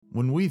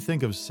When we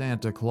think of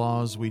Santa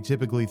Claus, we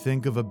typically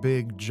think of a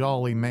big,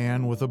 jolly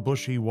man with a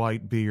bushy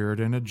white beard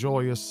and a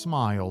joyous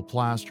smile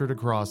plastered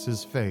across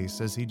his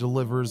face as he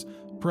delivers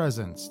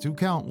presents to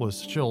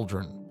countless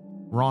children.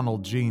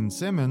 Ronald Gene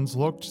Simmons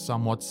looked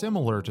somewhat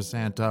similar to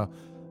Santa,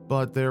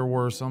 but there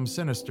were some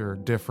sinister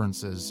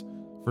differences.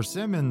 For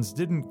Simmons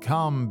didn't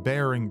come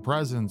bearing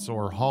presents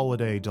or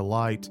holiday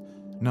delight.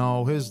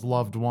 No, his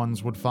loved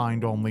ones would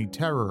find only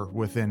terror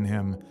within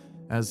him,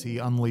 as he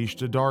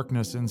unleashed a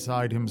darkness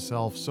inside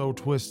himself so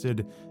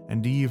twisted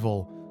and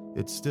evil,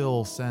 it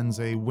still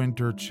sends a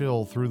winter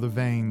chill through the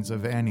veins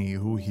of any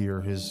who hear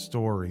his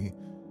story.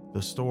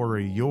 The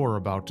story you're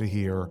about to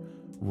hear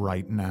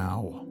right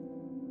now.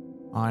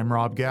 I'm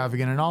Rob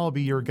Gavigan, and I'll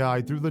be your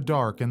guide through the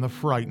dark and the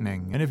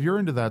frightening. And if you're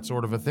into that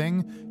sort of a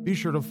thing, be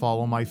sure to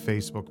follow my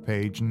Facebook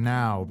page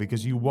now,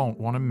 because you won't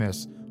want to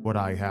miss what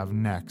I have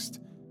next.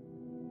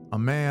 A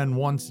man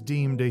once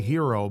deemed a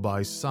hero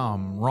by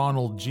some,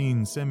 Ronald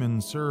Gene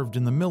Simmons served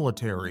in the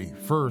military,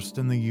 first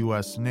in the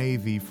U.S.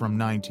 Navy from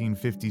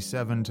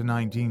 1957 to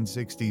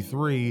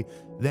 1963,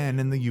 then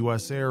in the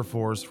U.S. Air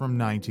Force from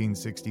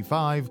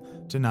 1965 to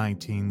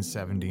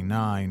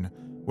 1979,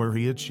 where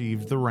he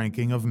achieved the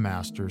ranking of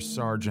Master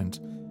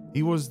Sergeant.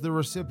 He was the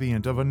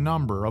recipient of a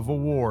number of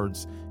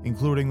awards,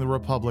 including the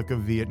Republic of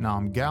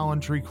Vietnam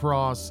Gallantry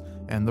Cross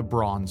and the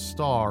Bronze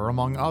Star,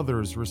 among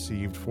others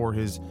received for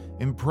his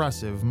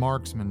impressive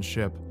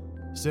marksmanship.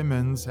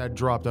 Simmons had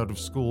dropped out of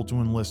school to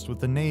enlist with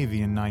the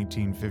Navy in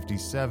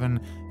 1957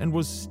 and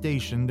was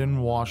stationed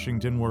in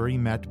Washington, where he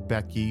met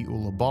Becky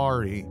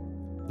Ulibarri.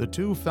 The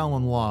two fell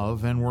in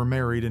love and were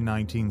married in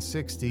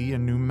 1960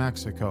 in New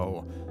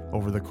Mexico.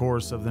 Over the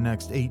course of the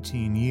next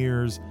 18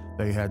 years,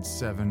 they had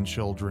 7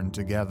 children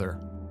together.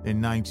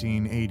 In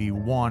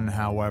 1981,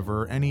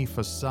 however, any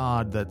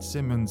facade that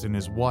Simmons and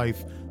his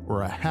wife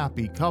were a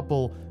happy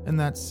couple and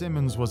that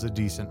Simmons was a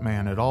decent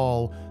man at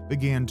all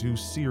began to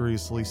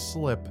seriously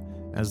slip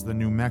as the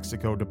New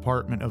Mexico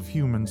Department of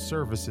Human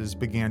Services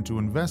began to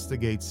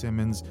investigate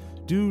Simmons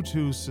due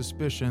to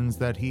suspicions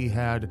that he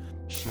had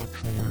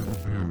sexually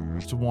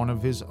abused one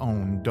of his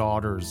own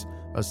daughters,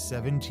 a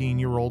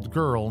 17-year-old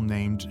girl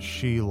named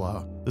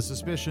Sheila. The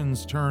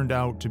suspicions turned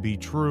out to be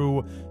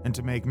true, and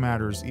to make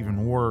matters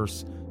even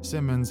worse,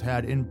 Simmons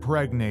had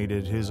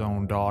impregnated his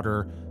own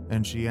daughter,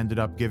 and she ended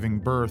up giving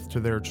birth to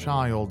their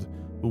child,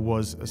 who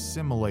was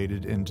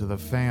assimilated into the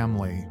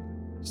family.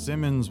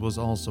 Simmons was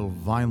also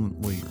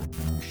violently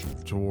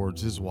abusive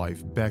towards his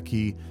wife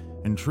Becky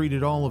and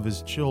treated all of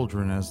his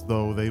children as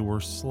though they were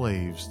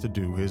slaves to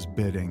do his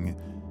bidding,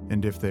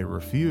 and if they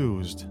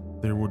refused,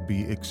 there would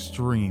be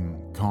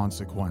extreme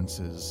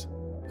consequences.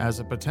 As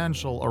a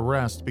potential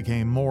arrest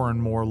became more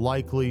and more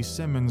likely,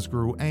 Simmons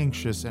grew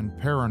anxious and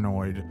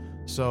paranoid,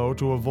 so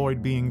to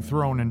avoid being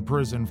thrown in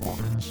prison for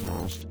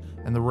incest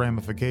and the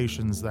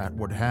ramifications that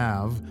would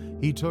have,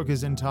 he took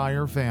his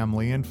entire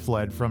family and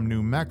fled from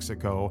New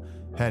Mexico,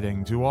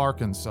 heading to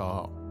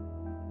Arkansas.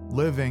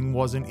 Living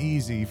wasn't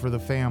easy for the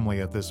family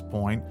at this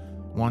point.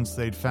 Once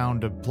they'd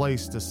found a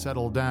place to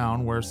settle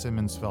down where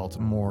Simmons felt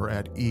more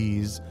at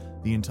ease,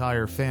 the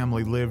entire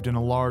family lived in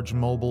a large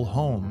mobile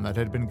home that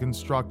had been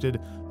constructed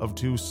of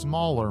 2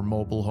 smaller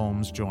mobile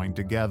homes joined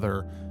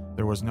together.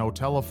 There was no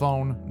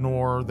telephone,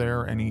 nor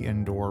there any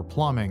indoor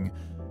plumbing.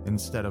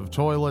 Instead of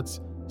toilets,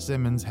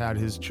 Simmons had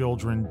his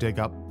children dig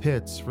up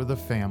pits for the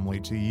family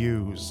to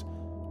use.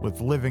 With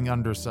living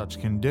under such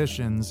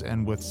conditions,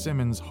 and with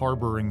Simmons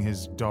harboring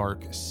his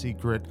dark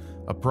secret,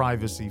 a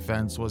privacy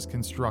fence was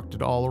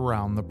constructed all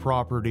around the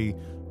property,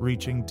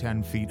 reaching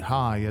 10 feet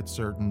high at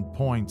certain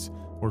points,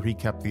 where he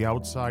kept the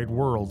outside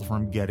world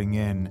from getting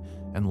in,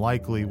 and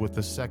likely with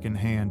the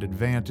second-hand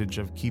advantage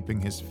of keeping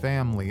his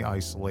family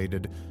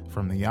isolated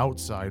from the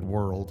outside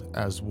world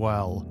as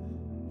well.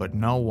 But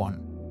no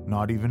one,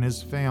 not even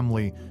his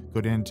family,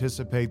 could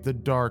anticipate the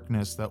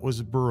darkness that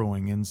was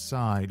brewing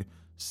inside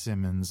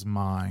Simmons'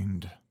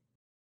 mind.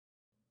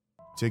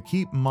 To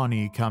keep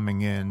money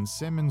coming in,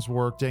 Simmons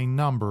worked a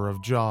number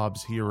of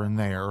jobs here and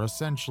there,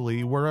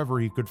 essentially wherever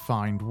he could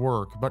find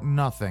work, but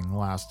nothing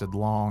lasted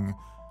long.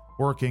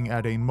 Working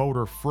at a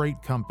motor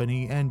freight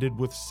company ended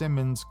with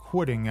Simmons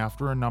quitting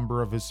after a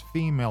number of his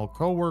female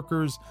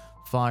coworkers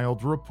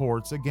filed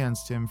reports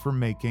against him for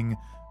making,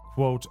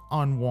 quote,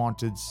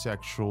 unwanted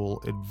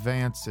sexual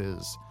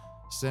advances.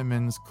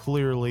 Simmons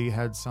clearly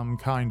had some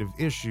kind of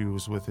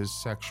issues with his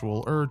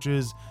sexual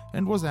urges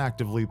and was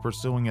actively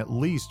pursuing at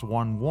least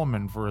one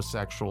woman for a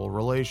sexual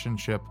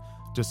relationship,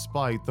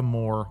 despite the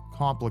more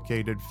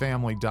complicated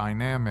family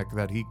dynamic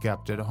that he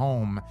kept at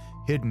home,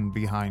 hidden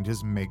behind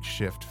his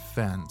makeshift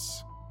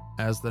fence.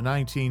 As the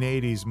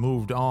 1980s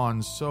moved on,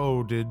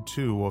 so did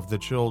 2 of the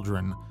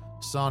children.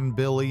 Son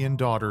Billy and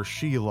daughter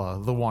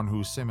Sheila, the one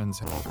who Simmons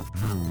had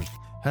abused,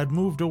 had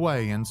moved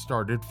away and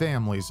started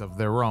families of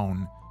their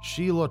own.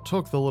 Sheila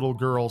took the little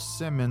girl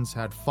Simmons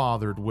had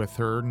fathered with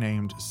her,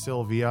 named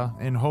Sylvia,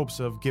 in hopes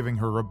of giving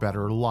her a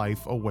better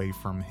life away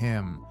from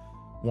him.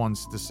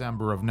 Once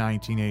December of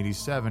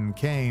 1987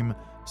 came,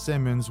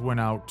 Simmons went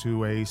out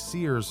to a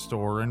Sears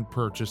store and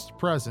purchased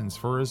presents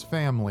for his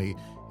family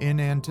in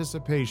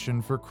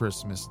anticipation for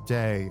Christmas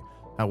Day.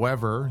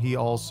 However, he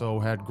also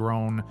had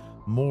grown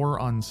more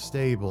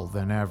unstable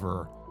than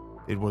ever.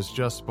 It was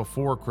just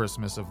before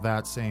Christmas of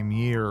that same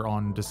year,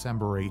 on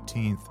December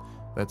 18th,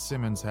 that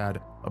Simmons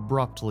had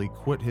abruptly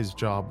quit his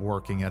job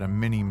working at a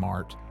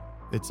mini-mart.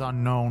 It's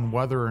unknown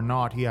whether or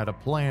not he had a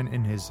plan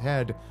in his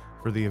head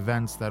for the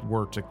events that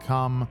were to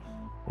come,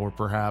 or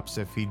perhaps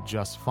if he'd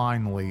just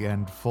finally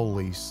and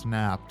fully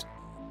snapped.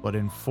 But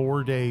in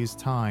 4 days'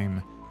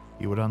 time,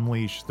 he would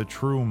unleash the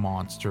true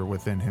monster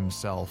within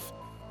himself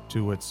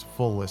to its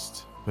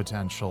fullest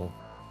potential.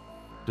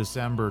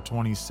 December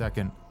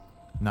 22nd,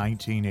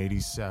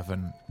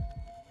 1987.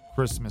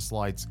 Christmas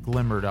lights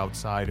glimmered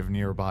outside of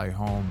nearby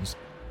homes.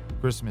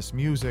 Christmas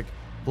music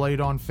played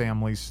on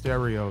family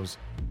stereos.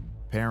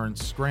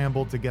 Parents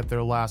scrambled to get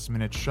their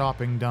last-minute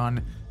shopping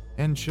done,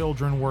 and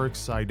children were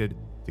excited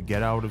to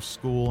get out of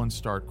school and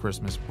start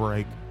Christmas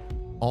break.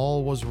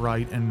 All was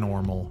right and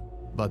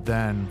normal, but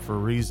then, for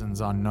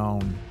reasons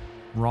unknown,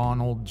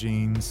 Ronald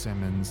Gene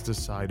Simmons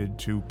decided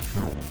to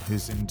kill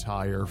his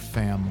entire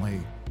family.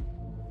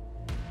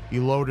 He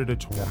loaded a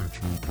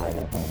 .22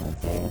 caliber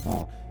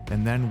revolver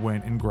and then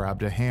went and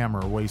grabbed a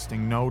hammer,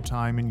 wasting no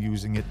time in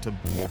using it to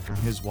bludgeon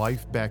his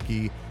wife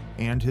Becky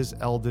and his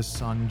eldest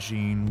son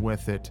Gene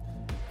with it.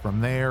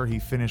 From there, he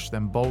finished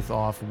them both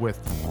off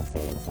with the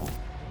revolver.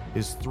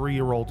 His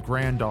 3-year-old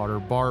granddaughter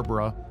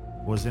Barbara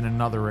was in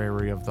another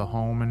area of the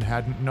home and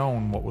hadn't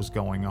known what was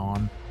going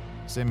on.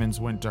 Simmons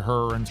went to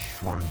her and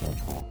strangled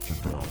her to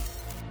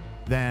death.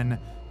 Then,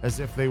 as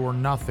if they were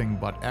nothing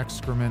but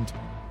excrement,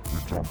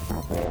 he dumped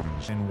their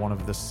bodies in one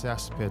of the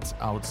cesspits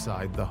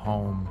outside the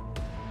home.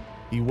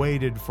 He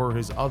waited for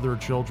his other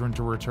children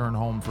to return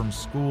home from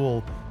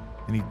school,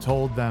 and he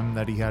told them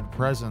that he had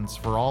presents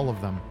for all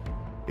of them.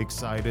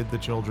 Excited, the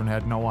children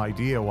had no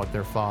idea what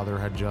their father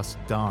had just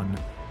done,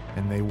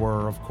 and they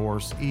were, of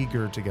course,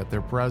 eager to get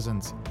their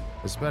presents,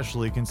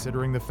 especially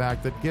considering the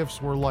fact that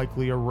gifts were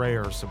likely a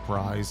rare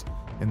surprise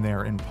in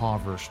their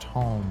impoverished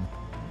home.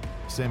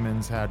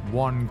 Simmons had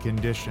one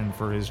condition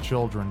for his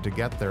children to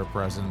get their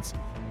presents.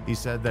 He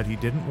said that he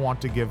didn't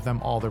want to give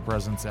them all their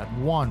presents at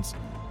once,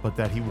 but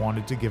that he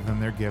wanted to give them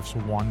their gifts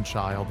one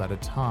child at a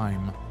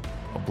time.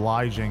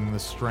 Obliging the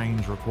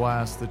strange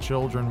request, the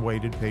children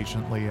waited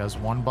patiently as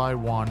one by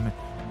one,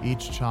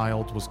 each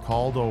child was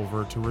called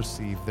over to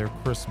receive their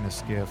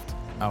Christmas gift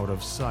out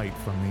of sight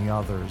from the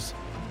others.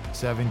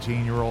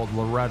 17-year-old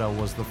Loretta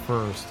was the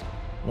first.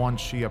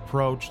 Once she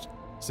approached,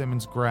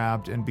 Simmons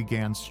grabbed and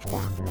began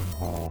strangling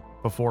her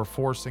before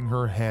forcing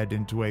her head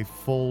into a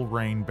full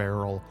rain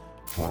barrel,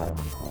 drowning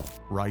her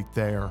right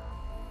there.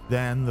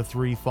 Then the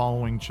 3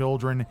 following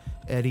children,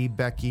 Eddie,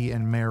 Becky,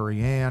 and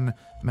Mary Ann,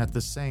 met the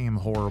same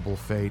horrible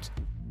fate,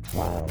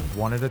 drowned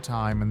one at a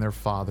time in their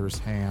father's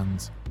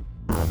hands.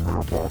 Then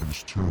their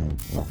bodies too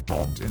were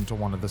dumped into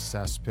one of the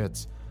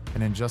cesspits,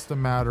 and in just a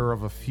matter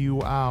of a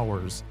few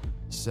hours,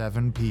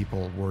 7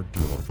 people were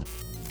dead.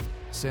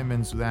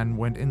 Simmons then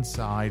went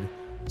inside,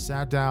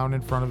 sat down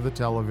in front of the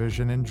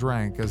television, and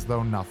drank as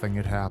though nothing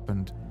had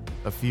happened.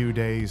 A few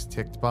days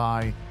ticked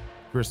by,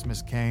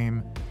 Christmas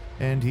came,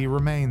 and he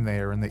remained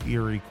there in the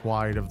eerie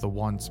quiet of the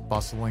once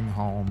bustling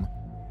home.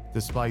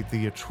 Despite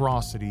the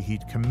atrocity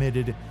he'd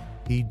committed,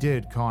 he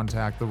did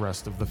contact the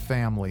rest of the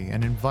family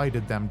and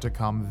invited them to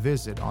come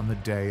visit on the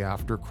day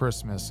after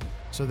Christmas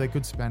so they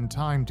could spend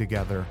time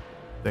together.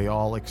 They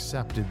all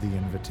accepted the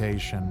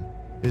invitation.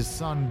 His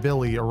son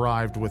Billy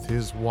arrived with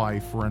his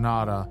wife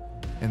Renata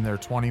and their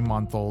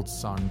 20-month-old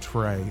son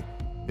Trey.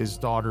 His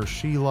daughter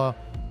Sheila,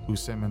 who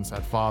Simmons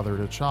had fathered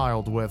a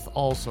child with,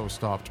 also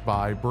stopped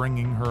by,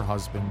 bringing her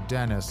husband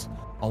Dennis,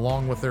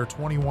 along with their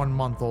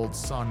 21-month-old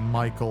son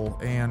Michael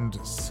and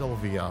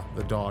Sylvia,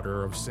 the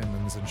daughter of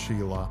Simmons and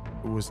Sheila,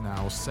 who was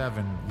now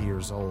 7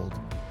 years old.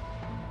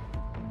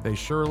 They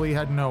surely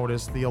had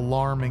noticed the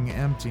alarming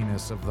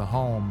emptiness of the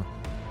home.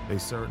 They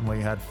certainly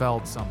had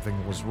felt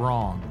something was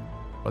wrong,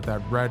 but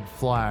that red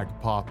flag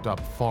popped up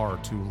far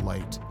too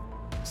late.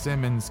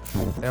 Simmons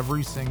killed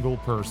every single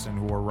person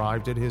who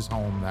arrived at his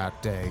home that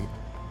day.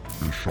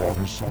 He shot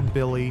his son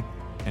Billy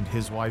and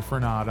his wife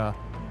Renata,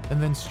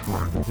 and then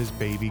strangled his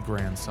baby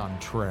grandson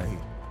Trey.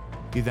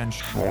 He then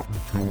shot and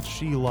killed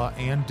Sheila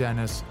and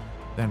Dennis,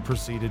 then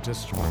proceeded to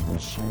strangle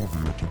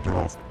Sylvia to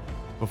death,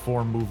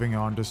 before moving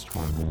on to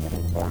strangle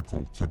little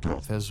Michael to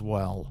death as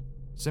well.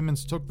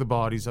 Simmons took the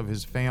bodies of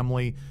his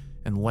family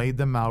and laid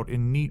them out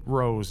in neat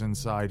rows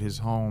inside his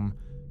home,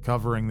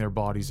 covering their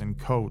bodies in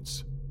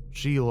coats.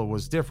 Sheila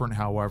was different,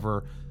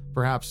 however,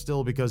 perhaps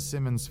still because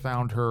Simmons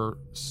found her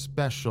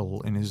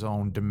special in his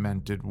own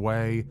demented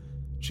way.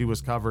 She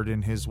was covered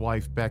in his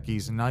wife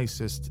Becky's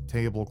nicest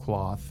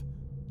tablecloth.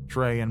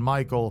 Trey and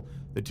Michael,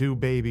 the 2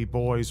 baby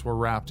boys, were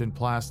wrapped in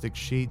plastic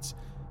sheets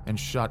and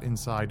shut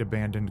inside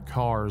abandoned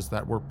cars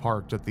that were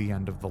parked at the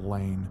end of the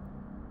lane.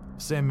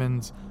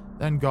 Simmons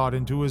then got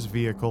into his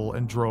vehicle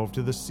and drove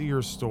to the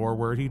Sears store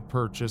where he'd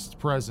purchased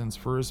presents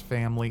for his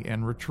family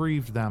and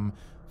retrieved them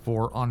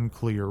for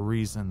unclear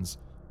reasons.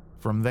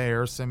 From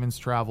there, Simmons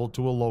traveled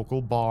to a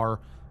local bar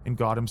and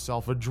got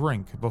himself a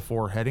drink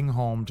before heading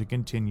home to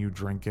continue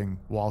drinking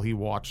while he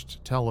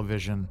watched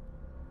television.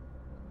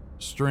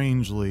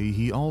 Strangely,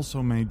 he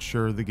also made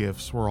sure the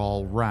gifts were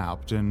all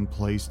wrapped and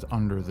placed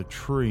under the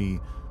tree,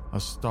 a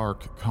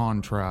stark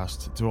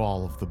contrast to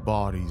all of the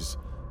bodies,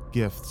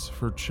 gifts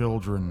for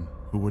children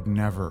who would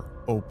never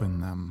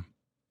open them.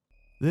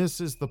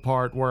 This is the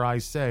part where I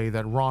say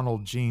that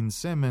Ronald Gene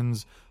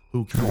Simmons,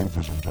 who killed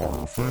his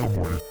entire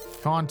family,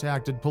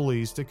 contacted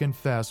police to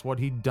confess what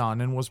he'd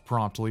done and was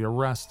promptly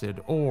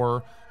arrested,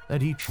 or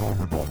that he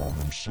turned it on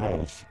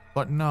himself.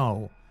 But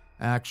no,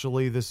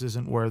 actually this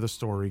isn't where the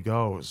story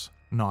goes.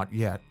 Not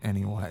yet,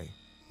 anyway.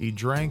 He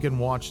drank and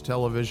watched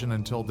television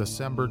until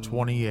December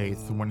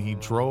 28th when he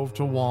drove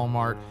to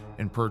Walmart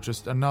and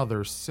purchased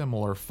another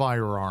similar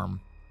firearm.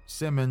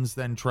 Simmons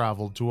then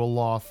traveled to a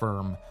law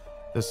firm.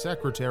 The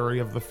secretary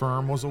of the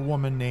firm was a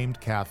woman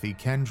named Kathy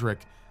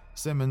Kendrick.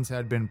 Simmons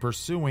had been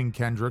pursuing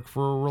Kendrick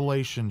for a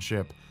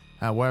relationship.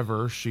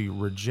 However, she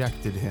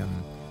rejected him.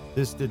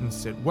 This didn't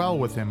sit well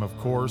with him, of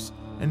course,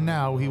 and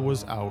now he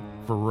was out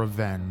for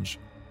revenge.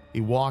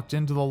 He walked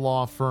into the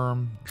law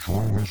firm,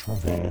 drew his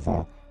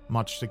revolver,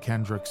 much to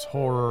Kendrick's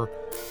horror,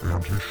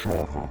 and he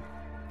shot her.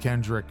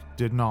 Kendrick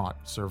did not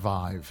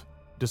survive.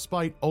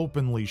 Despite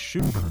openly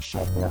shooting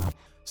someone,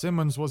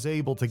 Simmons was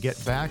able to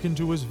get back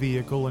into his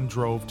vehicle and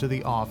drove to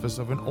the office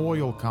of an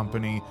oil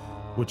company,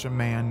 which a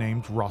man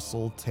named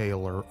Russell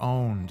Taylor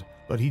owned.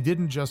 But he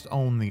didn't just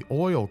own the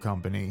oil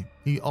company,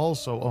 he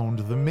also owned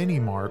the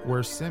mini-mart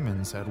where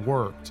Simmons had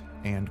worked,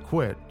 and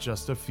quit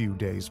just a few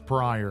days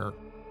prior.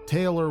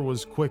 Taylor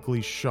was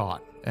quickly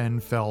shot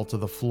and fell to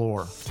the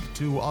floor.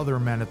 Two other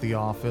men at the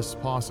office,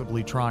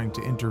 possibly trying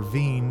to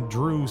intervene,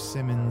 drew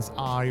Simmons'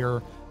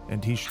 ire,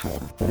 and he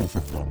shot both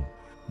of them.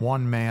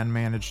 One man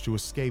managed to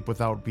escape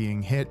without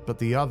being hit, but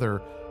the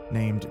other,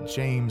 named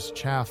James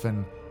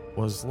Chaffin,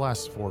 was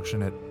less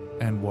fortunate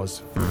and was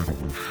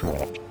fatally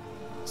shot.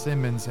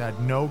 Simmons had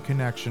no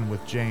connection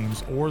with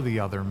James or the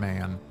other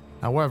man.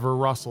 However,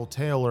 Russell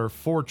Taylor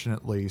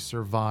fortunately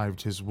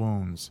survived his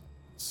wounds.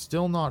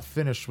 Still not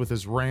finished with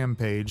his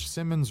rampage,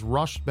 Simmons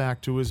rushed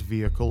back to his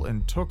vehicle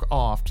and took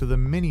off to the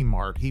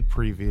mini-mart he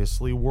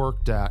previously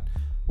worked at,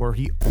 where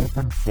he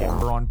opened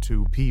fire on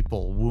two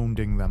people,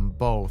 wounding them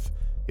both,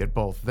 yet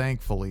both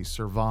thankfully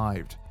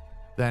survived.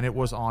 Then it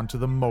was on to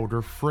the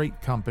motor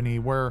freight company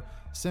where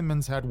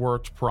Simmons had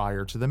worked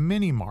prior to the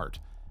mini-mart.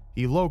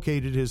 He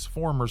located his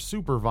former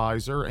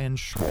supervisor and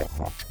shot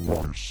her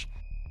twice.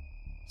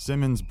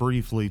 Simmons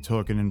briefly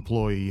took an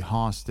employee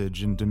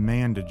hostage and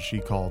demanded she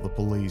call the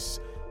police.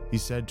 He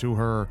said to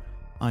her,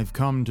 "I've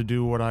come to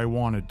do what I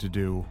wanted to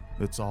do.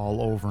 It's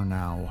all over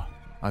now.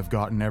 I've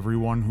gotten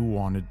everyone who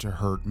wanted to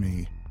hurt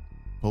me."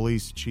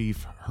 Police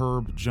Chief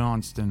Herb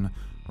Johnston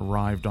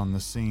arrived on the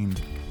scene.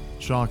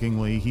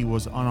 Shockingly, he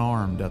was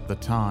unarmed at the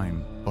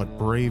time, but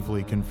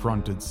bravely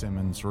confronted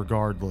Simmons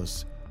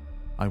regardless.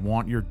 "I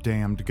want your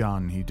damned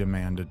gun," he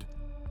demanded.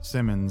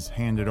 Simmons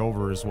handed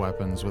over his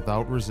weapons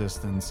without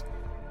resistance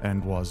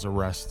and was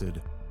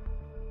arrested.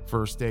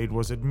 First aid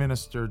was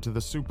administered to the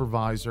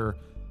supervisor,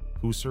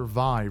 who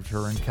survived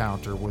her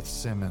encounter with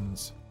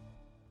Simmons.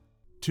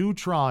 Two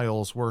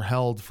trials were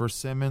held for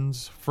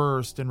Simmons,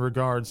 first in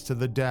regards to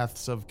the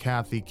deaths of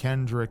Kathy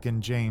Kendrick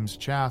and James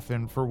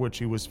Chaffin, for which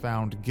he was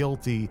found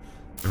guilty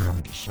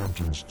and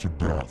sentenced to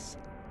death.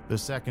 The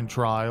second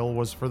trial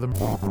was for the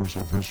murders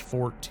of his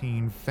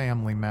 14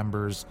 family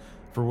members,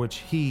 for which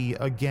he,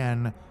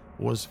 again,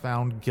 was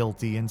found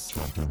guilty and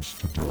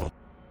sentenced to death.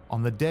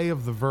 On the day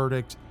of the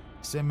verdict,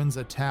 Simmons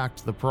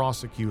attacked the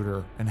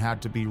prosecutor and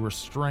had to be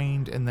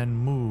restrained and then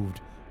moved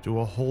to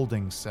a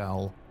holding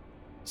cell.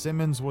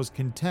 Simmons was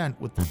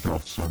content with the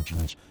death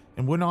sentence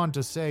and went on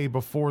to say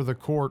before the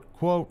court,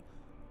 quote,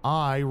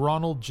 "I,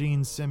 Ronald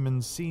Gene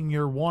Simmons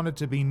Sr., want it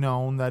to be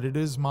known that it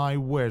is my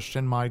wish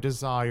and my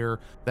desire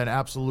that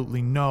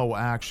absolutely no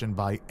action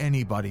by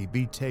anybody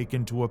be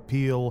taken to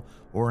appeal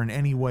or in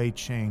any way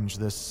change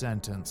this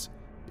sentence.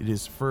 It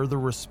is further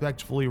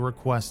respectfully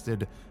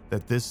requested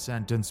that this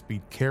sentence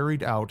be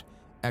carried out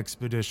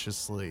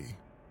expeditiously."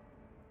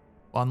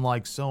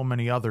 Unlike so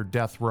many other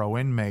death row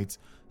inmates,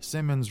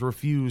 Simmons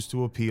refused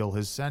to appeal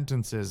his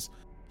sentences.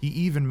 He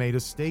even made a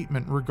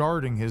statement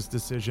regarding his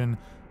decision,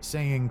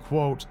 saying,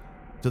 quote,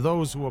 "To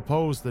those who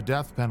oppose the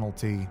death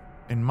penalty,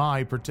 in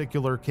my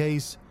particular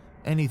case,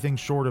 anything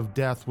short of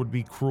death would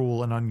be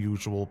cruel and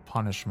unusual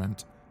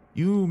punishment.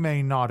 You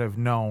may not have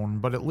known,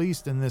 but at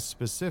least in this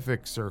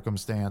specific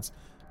circumstance,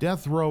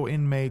 death row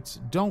inmates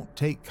don't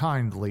take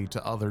kindly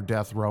to other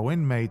death row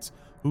inmates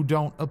who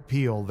don't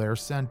appeal their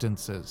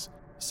sentences."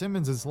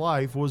 Simmons'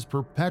 life was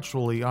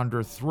perpetually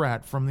under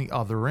threat from the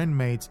other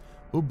inmates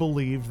who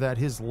believed that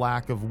his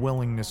lack of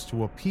willingness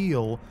to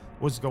appeal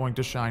was going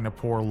to shine a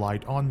poor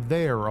light on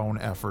their own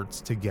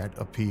efforts to get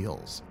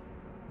appeals.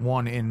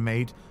 One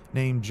inmate,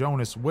 named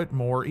Jonas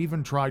Whitmore,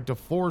 even tried to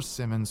force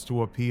Simmons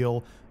to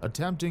appeal,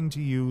 attempting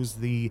to use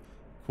the,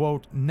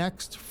 quote,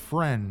 next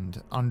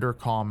friend under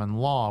common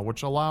law,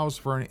 which allows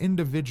for an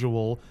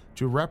individual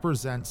to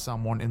represent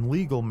someone in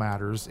legal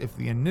matters if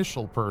the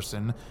initial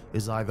person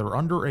is either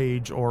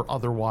underage or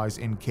otherwise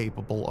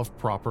incapable of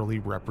properly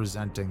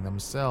representing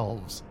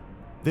themselves.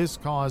 This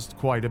caused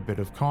quite a bit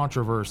of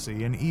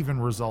controversy and even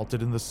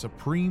resulted in the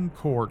Supreme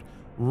Court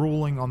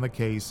ruling on the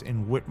case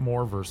in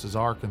Whitmore versus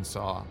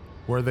Arkansas,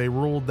 where they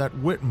ruled that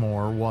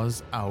Whitmore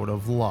was out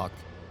of luck.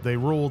 They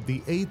ruled the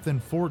 8th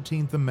and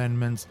 14th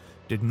Amendments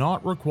did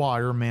not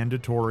require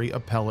mandatory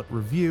appellate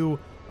review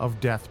of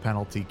death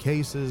penalty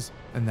cases,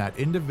 and that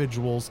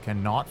individuals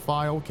cannot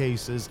file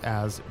cases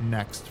as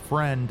next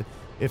friend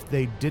if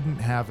they didn't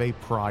have a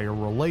prior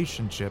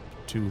relationship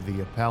to the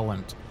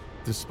appellant.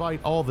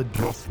 Despite all the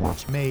death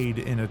threats made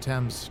in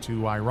attempts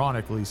to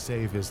ironically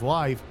save his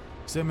life,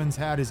 Simmons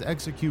had his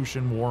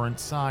execution warrant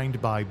signed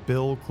by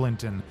Bill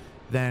Clinton,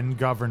 then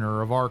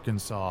governor of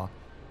Arkansas,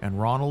 and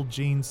Ronald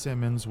Gene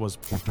Simmons was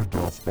put to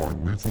death by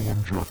lethal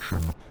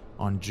injection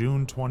on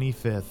June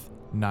 25,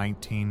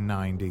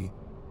 1990.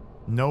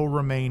 No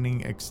remaining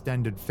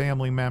extended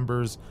family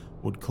members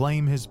would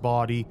claim his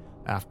body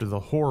after the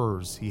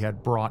horrors he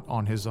had brought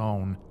on his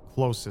own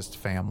closest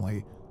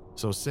family,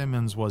 so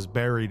Simmons was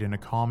buried in a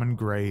common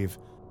grave,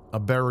 a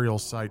burial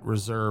site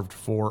reserved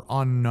for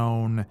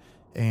unknown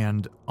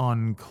and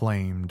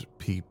unclaimed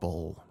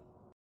people.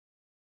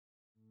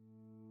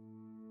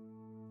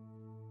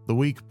 The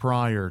week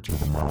prior to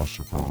the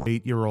massacre,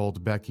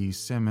 8-year-old Becky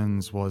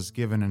Simmons was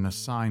given an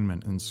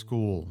assignment in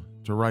school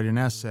to write an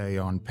essay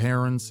on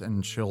parents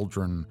and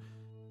children.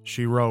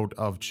 She wrote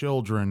of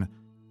children,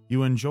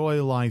 "You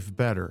enjoy life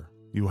better,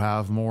 you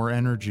have more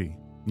energy,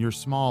 you're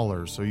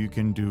smaller so you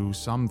can do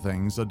some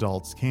things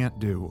adults can't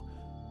do.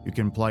 You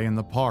can play in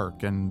the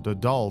park and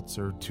adults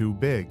are too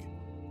big.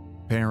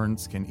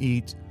 Parents can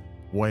eat,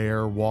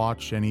 wear,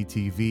 watch any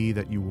TV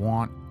that you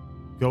want,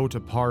 go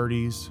to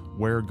parties,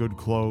 wear good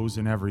clothes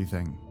and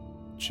everything.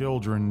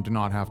 Children do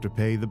not have to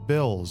pay the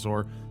bills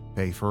or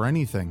pay for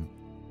anything.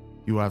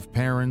 You have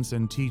parents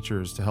and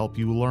teachers to help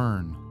you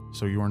learn,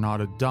 so you are not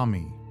a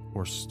dummy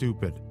or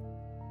stupid."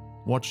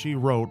 What she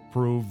wrote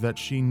proved that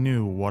she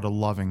knew what a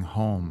loving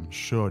home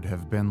should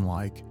have been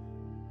like,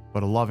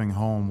 but a loving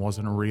home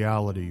wasn't a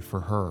reality for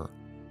her.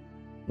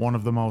 One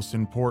of the most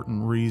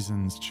important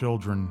reasons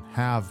children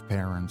have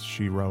parents,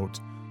 she wrote,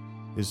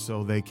 is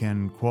so they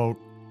can, quote,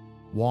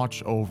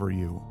 watch over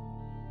you,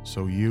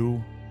 so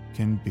you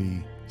can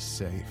be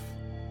safe.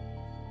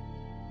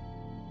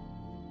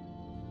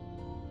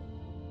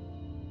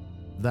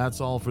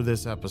 That's all for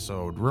this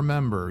episode.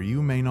 Remember,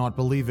 you may not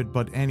believe it,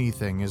 but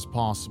anything is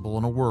possible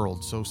in a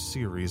world so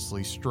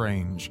seriously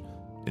strange.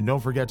 And don't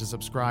forget to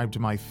subscribe to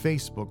my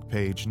Facebook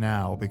page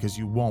now, because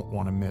you won't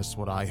want to miss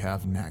what I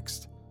have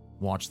next.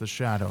 Watch the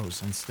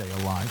shadows and stay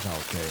alive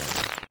out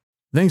there.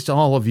 Thanks to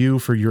all of you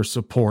for your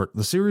support.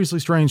 The Seriously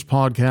Strange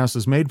podcast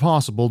is made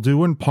possible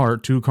due in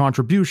part to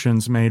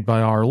contributions made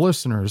by our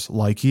listeners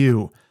like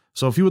you.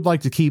 So if you would like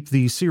to keep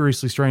the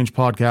Seriously Strange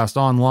podcast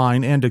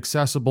online and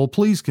accessible,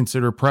 please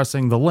consider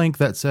pressing the link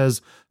that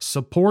says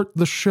support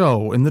the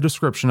show in the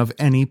description of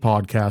any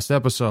podcast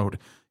episode.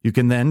 You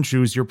can then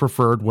choose your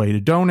preferred way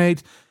to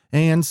donate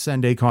and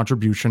send a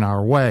contribution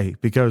our way,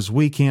 because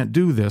we can't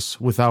do this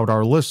without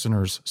our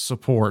listeners'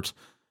 support.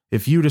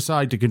 If you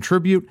decide to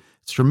contribute,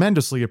 it's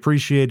tremendously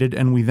appreciated,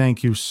 and we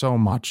thank you so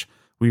much.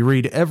 We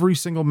read every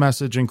single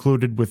message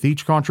included with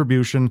each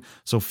contribution,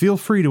 so feel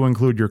free to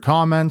include your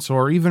comments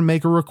or even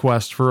make a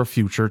request for a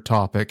future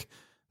topic.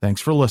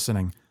 Thanks for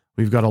listening.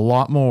 We've got a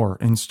lot more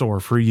in store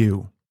for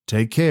you.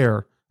 Take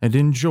care and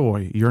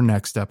enjoy your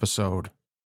next episode.